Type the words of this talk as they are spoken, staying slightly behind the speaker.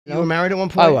You were married at one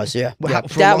point? I was, yeah. Well, Yeah.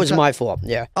 for a That long was time? my fault,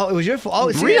 yeah. Oh, it was your fault?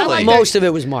 Oh, see, I Really? like that. Most of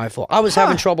it was my fault. I was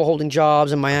having trouble holding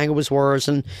jobs, and my anger was worse.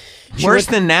 And Worse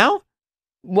than now?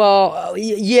 Well,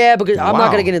 yeah, because I'm not Wow.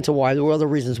 going to get into why. There were other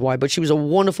reasons why, but she was a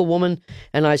wonderful woman,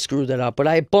 and I screwed that up. But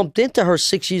I bumped into her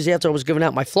 6 years after I was giving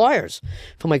out my flyers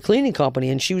for my cleaning company,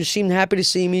 and she seemed happy to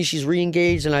see me. She's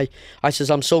re-engaged, and I says,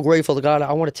 I'm so grateful to God.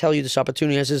 I want to tell you this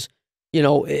opportunity. I says, you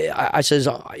know, I says,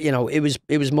 you know, it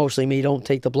was mostly me. Don't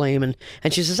take the blame. And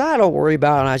she says, don't worry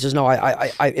about it. And I says, no,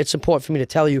 it's important for me to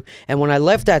tell you. And when I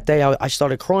left that day, I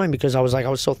started crying because I was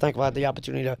so thankful I had the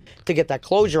opportunity to get that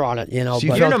closure on it, you know. So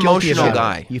you You're an felt guilty emotional about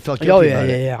guy. it. You felt Oh, guilty yeah, about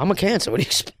yeah, it. yeah. I'm a Cancer. What do you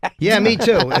expect? Yeah, me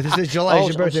too. This is July. Oh,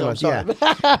 It's your birthday I'm month. so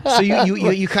Yeah. So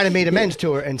you kind of made amends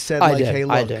to her and said, I like, did, hey,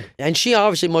 look. I did. And she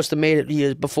obviously must have made it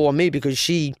years before me because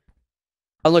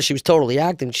unless she was totally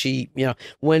acting, you know,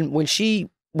 when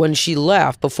she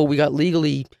left before we got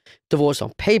legally divorced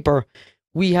on paper,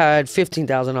 we had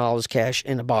 $15,000 cash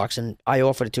in a box, and I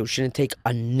offered it to her. She didn't take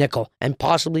a nickel, and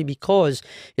possibly because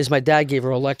my dad gave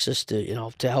her a Lexus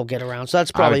to help get around. So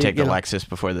that's I probably would take the you know, Lexus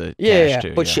before the Yeah, cash yeah.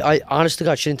 too. But yeah. honest to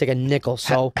God, she didn't take a nickel.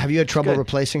 So Have you had trouble Good.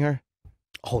 replacing her?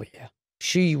 oh yeah,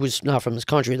 she was not from this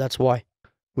country. That's why.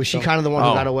 Was she So- kind of the one who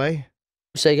Oh. got away?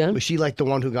 Say again. Was she like the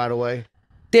one who got away?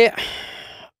 There,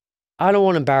 I don't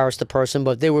want to embarrass the person,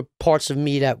 but there were parts of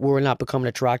me that were not becoming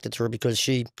attracted to her because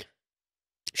she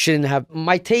didn't have.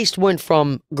 My taste went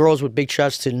from girls with big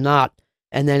chests to not,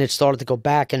 and then it started to go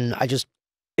back, and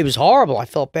it was horrible. I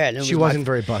felt bad. It She was wasn't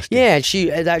very busted. Yeah,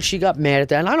 and she got mad at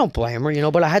that, and I don't blame her, you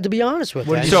know. But I had to be honest with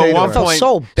What her. did you So say at to one her? I felt point,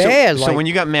 so bad. So like, when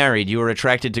you got married, you were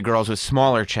attracted to girls with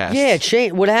smaller chests. yeah, it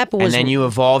changed. What happened was, and then you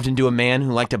evolved into a man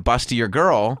who liked to bust your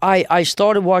girl. I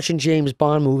started watching James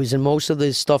Bond movies, and most of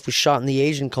this stuff was shot in the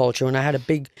Asian culture. And I had a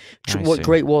big I see.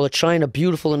 Great Wall of China,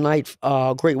 beautiful at night,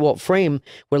 Great Wall frame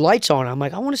with lights on. I'm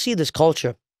like, I want to see this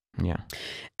culture. Yeah.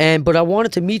 But I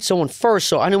wanted to meet someone first,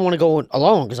 so I didn't want to go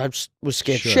alone because I was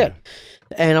scared Sure. shit.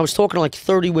 And I was talking to like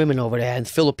 30 women over there in the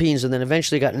Philippines, and then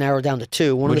eventually got narrowed down to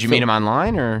 2. Would you meet him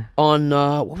online or? on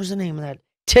what was the name of that?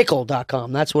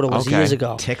 Tickle.com. That's what it was Okay. years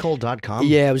ago. Tickle.com?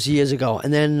 Yeah, it was years ago.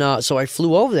 And then, so I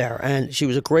flew over there, and she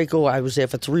was a great girl. I was there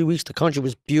for 3 weeks. The country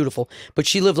was beautiful, but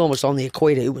she lived almost on the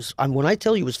equator. It was, when I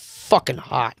tell you, it was fucking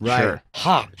hot. Right. Sure.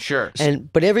 Hot. Sure.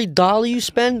 But every dollar you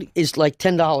spend is like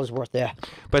 $10 worth there.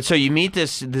 But so you meet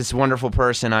this wonderful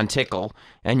person on Tickle,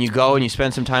 and you go and you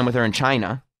spend some time with her in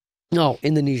China, No,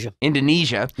 Indonesia.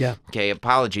 Indonesia. Yeah. Okay,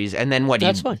 apologies. And then what?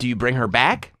 That's fine. Do you bring her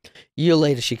back? Year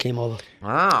later, she came over.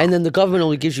 Wow. And then the government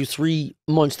only gives you 3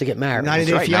 months to get married. 90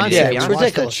 Day right, 90 Fiance. Day Yeah, We it's watched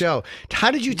ridiculous. that show.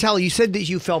 How did you tell? You said that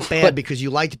you felt bad But- because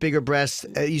you liked bigger breasts.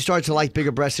 You started to like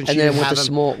bigger breasts, and she And then didn't with have the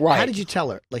them. small, How right. did you tell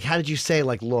her? Like, how did you say,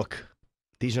 like, look,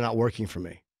 these are not working for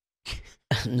me?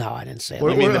 No, I didn't say Or-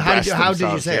 that. mean or the how did you, breasts how did you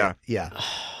themselves, say yeah. it? Yeah.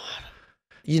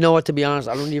 You know what, to be honest,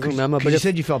 I don't even remember. But you if,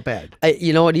 said you felt bad.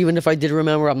 you know what, even if I did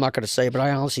remember, I'm not going to say it, but I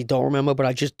honestly don't remember. But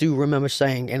I just do remember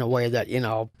saying in a way that, you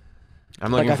know,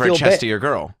 I'm like, looking I for a feel chestier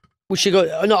girl. we should go.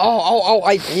 No,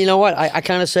 you know what? I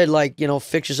kind of said, like, you know,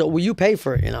 fix yourself. Will you pay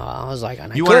for it? You know, I was like,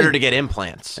 and I You wanted her couldn't. to get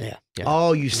implants. Yeah. Yeah.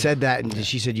 Oh, you said that, and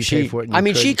she said you pay for it. And I you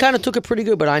mean, she couldn't. kind of took it pretty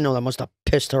good, but I know that must have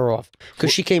pissed her off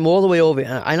because she came all the way over,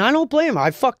 and I don't blame her. I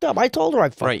fucked up. I told her I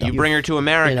fucked Right. up. You bring her to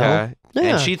America, Yeah.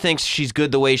 and she thinks she's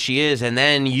good the way she is, and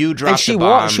then you drop and she the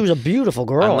bomb. was. She was a beautiful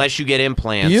girl. Unless you get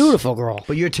implants. Beautiful girl.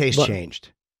 But your taste But- changed.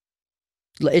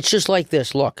 It's just like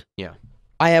this. Look. Yeah.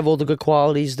 I have all the good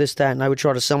qualities, this, that, and I would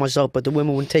try to sell myself, but the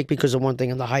women wouldn't take me because of one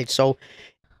thing and the height. So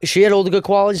she had all the good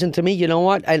qualities, and to me, you know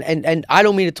what? And I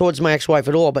don't mean it towards my ex-wife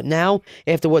at all, but now,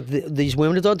 after what these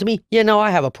women have done to me, yeah, no,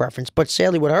 I have a preference. But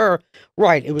sadly with her,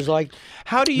 right, it was like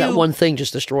How do you? that one thing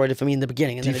just destroyed it for me in the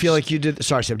beginning. And Do you then feel it's- like you did?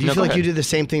 Sorry, Sam. Do you No, feel go like you ahead. did the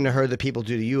same thing to her that people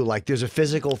do to you? Like, there's a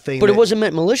physical thing. But that, it wasn't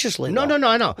meant maliciously. No, though. no, no.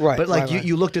 I know. Right, But like, right.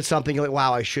 you looked at something. You're like,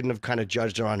 wow, I shouldn't have kind of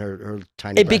judged her on her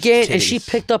tiny. It breast began, and she titties.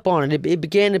 picked up on it. It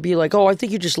began to be like, oh, I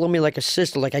think you just love me like a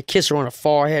sister. Like I kiss her on her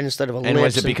forehead instead of a and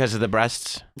lips. was it because of the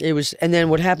breasts? It was, and then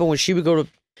what happened was she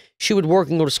would work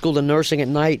and go to school to nursing at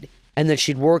night, and then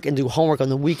she'd work and do homework on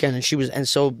the weekend, and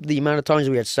so the amount of times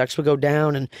we had sex would go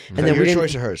down, and then Your we didn't.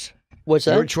 choice or hers? What's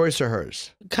Your that? choice or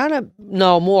hers? Kind of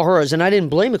no, more hers, and I didn't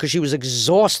blame her because she was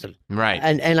exhausted, Right.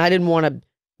 and I didn't want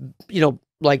to, you know,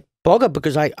 like bug her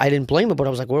because I didn't blame her, but I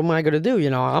was like, what am I going to do? You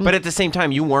know, But at the same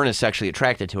time, you weren't as sexually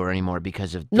attracted to her anymore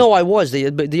because of No, I was the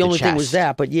only thing was chest.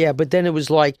 that, but yeah, but then it was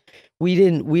like we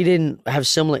didn't have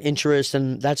similar interests,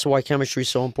 and that's why chemistry is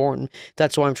so important.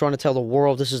 That's why I'm trying to tell the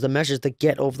world this is the message to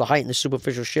get over the height and the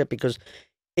superficial shit because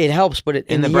it helps, but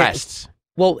in the end- breasts.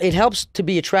 Well, it helps to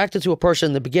be attracted to a person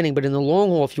in the beginning, but in the long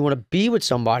haul, if you want to be with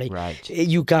somebody, Right.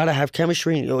 you got to have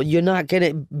chemistry. You're not going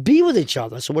to be with each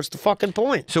other. So what's the fucking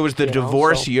point? So is the You know,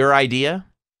 divorce so- your idea?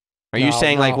 Are you No,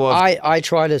 saying like, no. well, I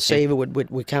try to save it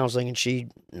with counseling, and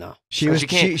no. She But was you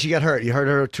can't- she got hurt. You hurt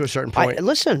her to a certain point.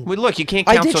 Listen, well, look, you can't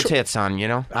I did counsel tr- tits on, you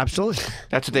know? Absolutely.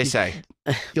 That's what they say.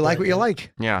 You like what you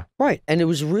like. Yeah. right, and it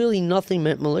was really nothing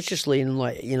meant maliciously, and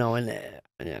like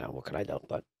what could I do?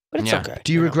 But it's Yeah. okay.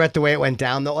 Do you know. regret the way it went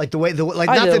down though? Like like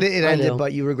I not do. that it I ended, do.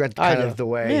 but you regret I kind do. of the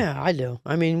way. Yeah, I do.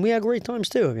 I mean, we had great times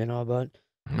too, but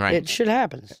Right. it shit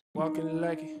happens. Walking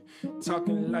like it,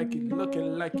 talking like it,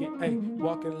 looking like it, ayy.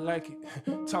 Walking like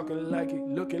it, talking like it,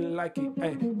 looking like it,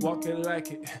 ayy. Walking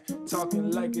like it,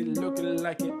 talking like it, looking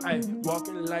like it, ayy.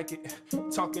 Walking like it,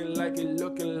 talking like it,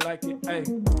 looking like it,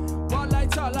 ayy. Walk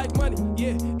like talk like money,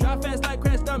 yeah. Drive fast like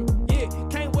crash dummy, yeah.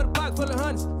 Came with a box full of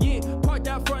hundreds, yeah. Parked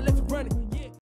out front, left